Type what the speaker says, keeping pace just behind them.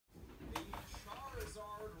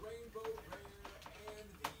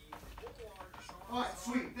All right,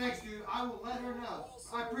 sweet. Thanks, dude. I will let her know.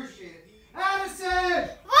 I appreciate it. Addison!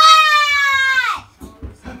 What?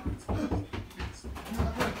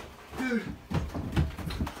 Dude.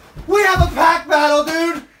 We have a pack battle,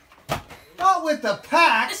 dude. Not with the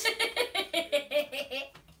packs.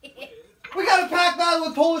 We got a pack battle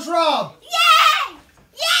with PolishRob. Yay!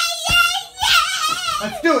 Yay, yay, yay!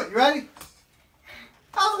 Let's do it. You ready?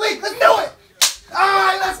 How's the week? Let's do it. All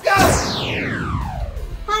right, let's go.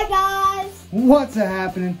 Hi, guys. What's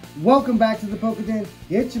happening? Welcome back to the Pokéden.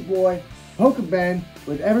 It's your boy, Pokében,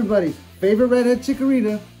 with everybody's favorite redhead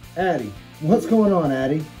chikorita, Addie. What's going on,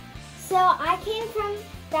 Addie? So I came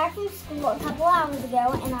back from school a couple hours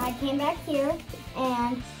ago, and I came back here,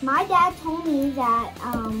 and my dad told me that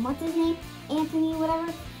what's his name? Anthony,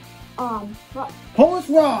 whatever.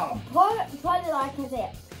 PolishRob. What did I can say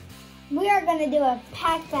it? We are gonna do a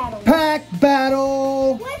pack battle. Pack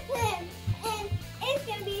battle. With him, and it's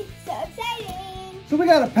gonna be so exciting. So we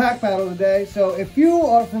got a pack battle today. So if you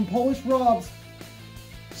are from PolishRob's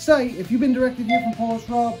site, if you've been directed here from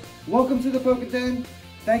PolishRob, welcome to the Pokéden.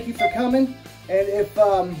 Thank you for coming. And if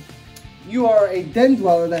you are a den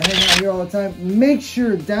dweller that hangs out here all the time, make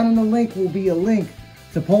sure down in the link will be a link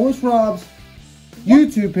to PolishRob's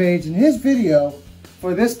YouTube page and his video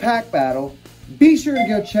for this pack battle. Be sure to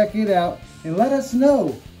go check it out and let us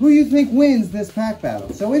know who you think wins this pack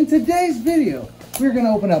battle. So in today's video, we're going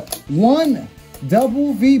to open up one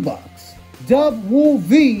DubWool V Box, DubWool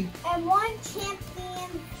V, and one Champions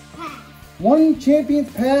Path. One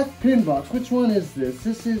Champions Path pin box. Which one is this?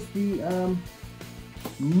 This is the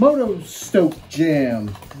Motostoke gem.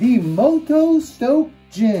 The Motostoke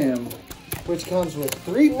gem, which comes with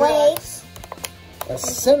 3 packs, a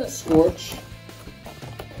Senate Scorch,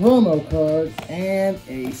 promo card, and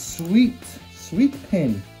a sweet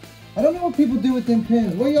pin. I don't know what people do with them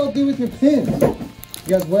pins. What do y'all do with your pins?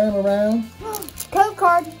 You guys wear them around? Code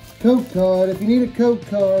card. Code card. If you need a code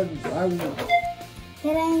card, I will.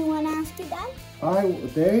 Did anyone ask you that?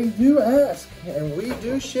 They do ask, and we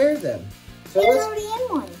do share them. So He's already in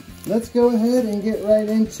one. Let's go ahead and get right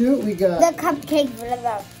into it. We got the cupcake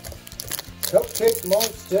brother. Cupcake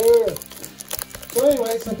Monster. So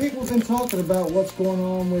anyway, some people have been talking about what's going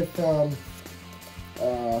on with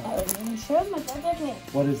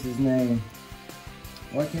what is his name?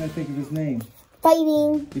 Why can't I think of his name?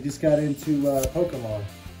 Fighting. He just got into Pokemon.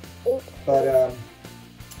 But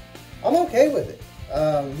I'm okay with it.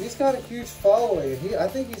 He's got a huge following. I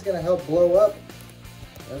think he's gonna help blow up.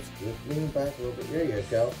 That's good. Lean back a little bit. There you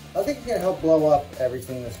go. I think he's gonna help blow up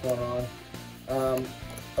everything that's going on.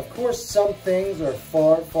 Of course, some things are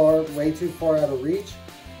way too far out of reach,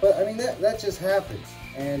 but I mean that just happens,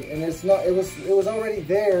 and it's not. It was already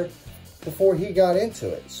there before he got into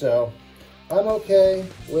it, so I'm okay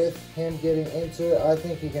with him getting into it. I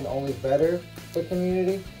think he can only better the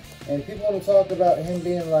community, and people want to talk about him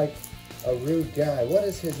being like a rude guy. What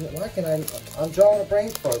is his name? Why can I'm drawing a brain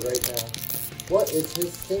fart right now. What is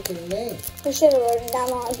his stinking name? I should have written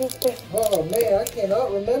down on a piece of paper. Oh man, I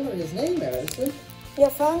cannot remember his name, Addison. Your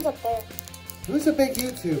phone's up there. Who's a big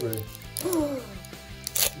YouTuber?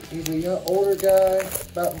 He's a young, older guy,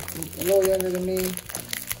 about a little younger than me.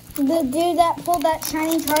 The dude that pulled that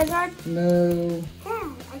shiny Charizard? No.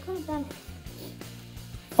 Yeah, I could have done it.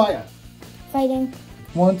 Fire. Fighting.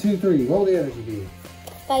 1, 2, 3. What will the energy be?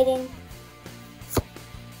 Fighting.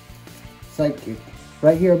 Psychic.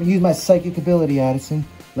 Right here, I'm going to use my psychic ability, Addison.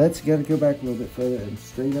 Let's go back a little bit further and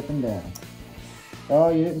straight up and down. Oh,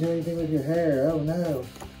 you didn't do anything with your hair. Oh, no.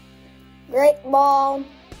 Great Ball.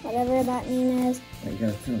 Whatever that name is. You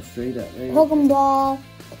got to turn them straight up. Right? Pokemon Ball.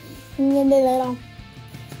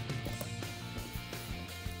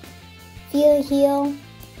 Feel Heal.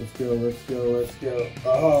 Let's go, let's go, let's go.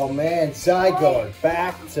 Oh, man. Zygarde.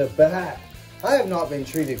 Back to back. I have not been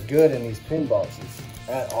treated good in these pin boxes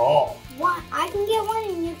at all. One. I can get one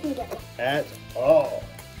and you can get one. At all.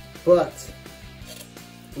 But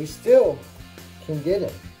we still can get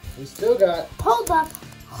him. We still got... Hold up.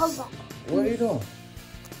 Hold up. What are you doing?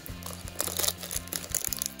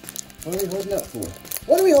 What are we holding up for?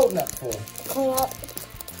 What are we holding up for? Clean up.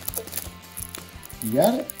 You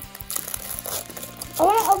got it? I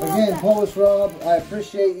want to open Again, up PolishRob, I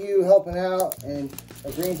appreciate you helping out and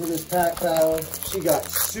agreeing to this pack battle. She got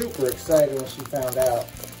super excited when she found out.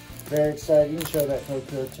 Very excited. You can show that code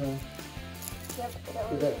card to him. Yep,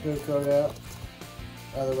 Get that code card out.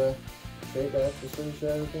 Other way. Straight back, just so you show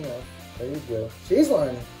everything else. There you go. She's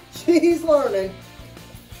learning. She's learning.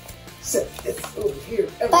 Set this over here.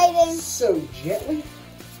 Fighting. So gently.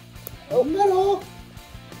 Open it all.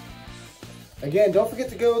 Again, don't forget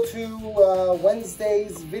to go to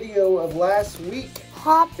Wednesday's video of last week.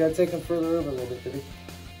 Hop. Gotta take him further over a little bit, baby.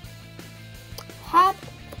 Hop.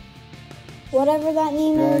 Whatever that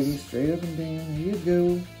name Drag is. you straight up and down. Here you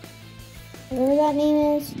go. Whatever that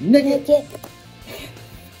name is. Nick it.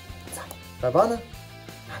 Carvana.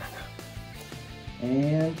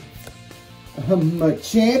 And my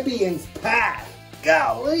Champions Path.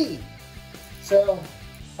 Golly. So,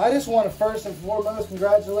 I just want to first and foremost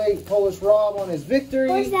congratulate PolishRob on his victory.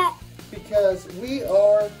 Where's that? Because we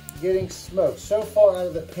are getting smoked. So far out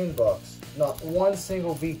of the pin box, not one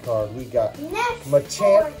single V card. We got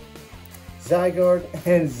Machamp, Zygarde,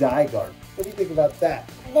 and Zygarde. What do you think about that?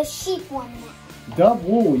 The sheep one now.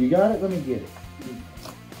 DubWool, you got it? Let me get it.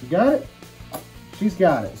 You got it? She's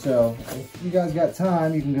got it. So if you guys got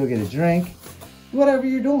time, you can go get a drink. Whatever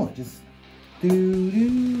you're doing, just do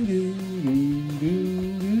do do do do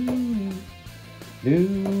do do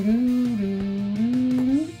do do do.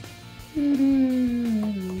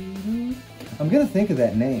 I'm gonna think of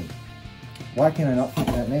that name. Why can't I not think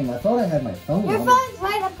of that name? I thought I had my phone. Your phone's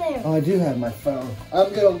right up there. Oh, I do have my phone.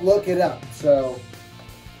 I'm gonna look it up. So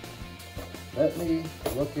let me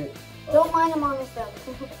look it up. Don't mind him on his phone.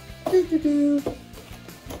 Do, do, do.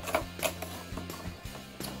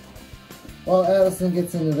 While Addison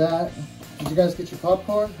gets into that, did you guys get your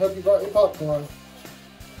popcorn? Hope you brought your popcorn.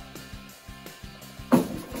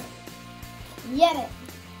 Get it.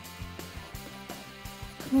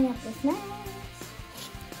 Clean up the snacks.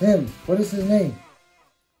 Him. What is his name?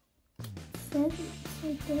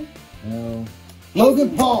 No.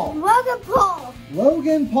 Logan Paul. Logan Paul.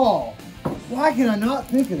 Logan Paul. Why can I not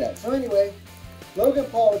think of that? So anyway, Logan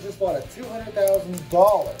Paul just bought a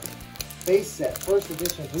 $200,000 base set, first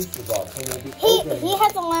edition booster box. And He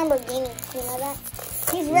has a Lamborghini. You know that?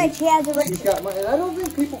 He's rich. He has a rich. He's got money, and I don't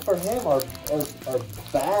think people for him are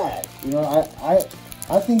bad. You know,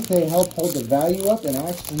 I think they help hold the value up and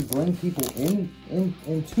actually bring people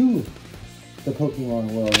into the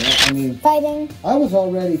Pokemon world. You know? I mean, Fighting. I was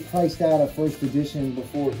already priced out of first edition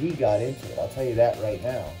before he got into it. I'll tell you that right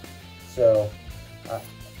now. So,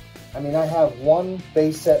 I mean, I have one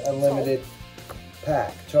base set unlimited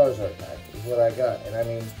pack, Charizard pack, is what I got. And I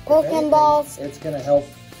mean, Pokeballs. It's going to help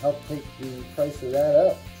take the price of that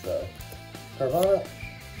up. So, Carvana,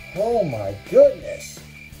 oh my goodness.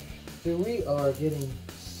 So we are getting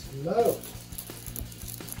smoked.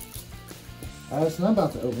 Addison, I'm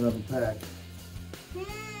about to open up a pack.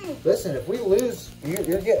 Listen, if we lose,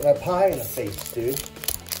 you're getting a pie in the face, dude.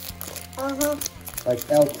 Uh-huh. Like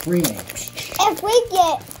El Primo. If we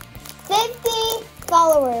get 50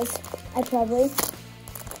 followers,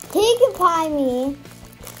 he can pie me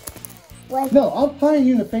with... No, I'll pie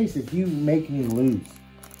you in the face if you make me lose.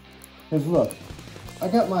 Because look, I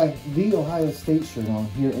got my The Ohio State shirt on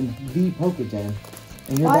here in the Pokéden,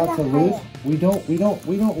 and you're about to lose. We don't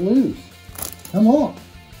lose. Come on,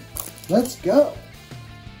 let's go.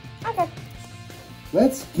 Okay.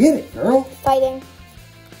 Let's get it, girl. Fighting.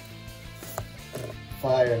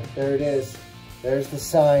 Fire. There it is. There's the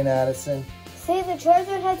sign, Addison. See, the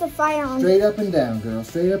Charizard has a fire on. Straight up and down, girl.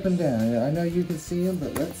 Straight up and down. I know you can see him,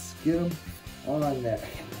 but let's get him on there.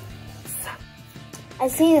 I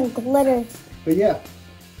see him glitter. But yeah,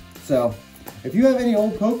 so if you have any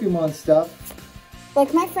old Pokemon stuff,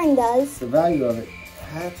 like my friend does, the value of it,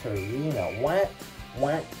 Katarina, whack,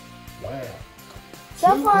 whack, whack.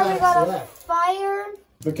 So far we got a fire.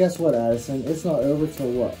 But guess what, Addison? It's not over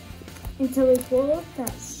till what? Until we pull up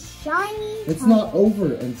that shiny. It's not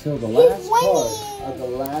over until the last card of the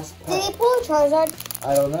last pack. Did he pull a Charizard?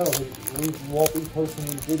 I don't know. We won't be posting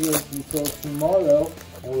these videos until tomorrow,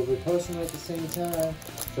 and we'll be posting them at the same time.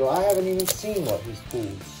 So I haven't even seen what he's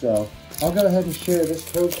pulled. So I'll go ahead and share this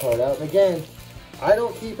code card out. And again, I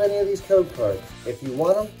don't keep any of these code cards. If you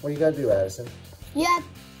want them, what you gotta do, Addison? You have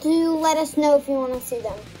to let us know if you want to see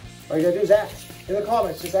them. All you gotta do is ask. In the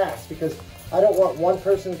comments, just ask, because I don't want one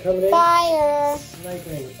person coming in, fire,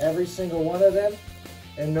 sniping every single one of them,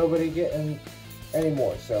 and nobody getting any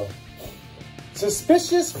more. So,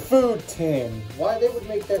 suspicious food tin. Why they would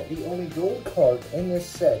make that the only gold card in this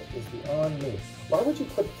set is beyond me. Why would you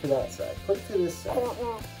put it to that side? Put it to this side. I don't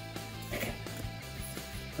know.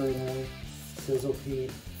 Hurricane,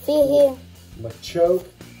 Sizzlepede, See here. Machoke,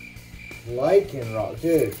 Lycanroc.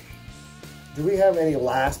 Dude, do we have any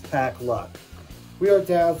last pack luck? We are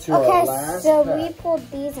down to our last so pack. we pulled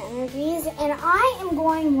these energies, and I am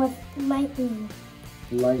going with lightning.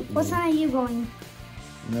 Lightning. Which one are you going?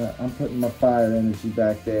 No, I'm putting my fire energy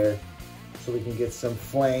back there so we can get some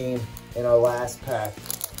flame in our last pack.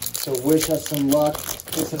 So wish us some luck.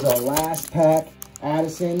 This is our last pack.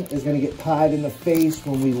 Addison is going to get pied in the face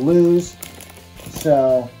when we lose.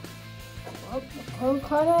 So, Well, the code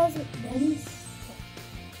card has been set.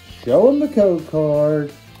 show him the code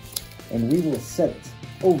card, and we will set it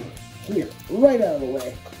over here, right out of the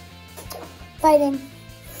way. Fighting.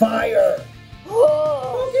 Fire!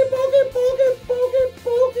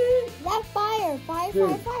 That fire.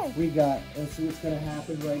 Dude, Fire. We got, let's see what's going to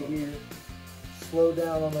happen right here. Slow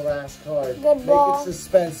down on the last card. Good ball. Make it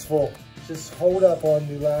suspenseful. Just hold up on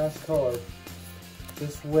the last card.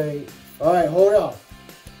 Just wait. All right, hold on.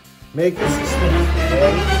 Make it suspenseful.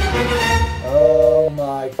 Ready? Oh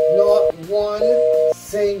my, not one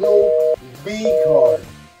single V card.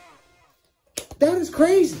 That is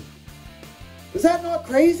crazy. Is that not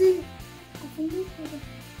crazy?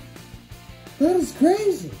 That is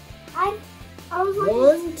crazy. I was like,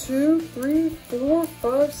 1, 2, 3, 4,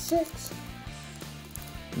 5, 6.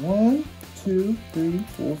 1, 2, 3,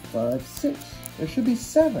 4, 5, 6. There should be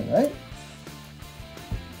 7, right?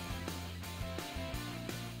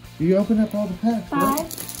 You open up all the packs, 5.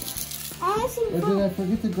 Right? Or did I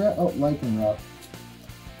forget to grab? Oh, Lycanroc.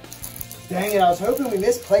 Dang it, I was hoping we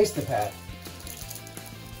misplaced the pack.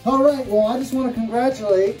 All right, well, I just want to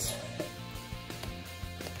congratulate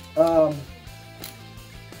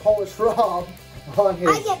PolishRob on his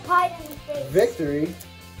I get pied in the face. victory.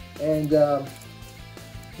 And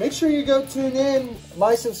make sure you go tune in,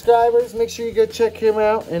 my subscribers. Make sure you go check him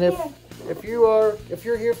out. And if you're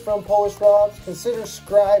here from PolishRob, consider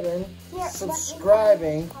subscribing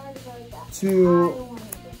to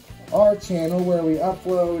our channel where we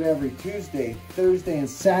upload every Tuesday, Thursday, and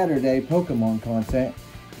Saturday Pokemon content.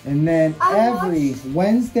 And then every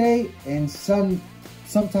Wednesday and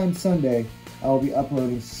sometimes Sunday, I'll be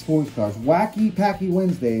uploading sports cards. Wacky Packy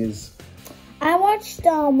Wednesdays. I watched,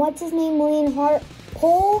 what's his name, William Hart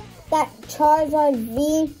pull that Charizard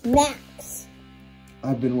V Max.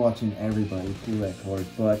 I've been watching everybody pull that card,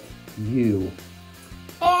 but you.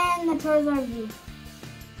 And the Charizard V.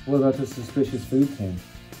 What about the suspicious food thing?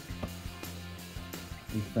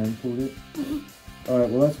 Your friend pulled it? Alright,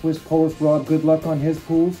 well, let's wish PolishRob good luck on his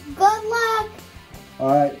pools. Good luck!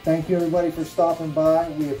 Alright, thank you everybody for stopping by.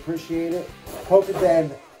 We appreciate it.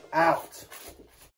 Pokedead out.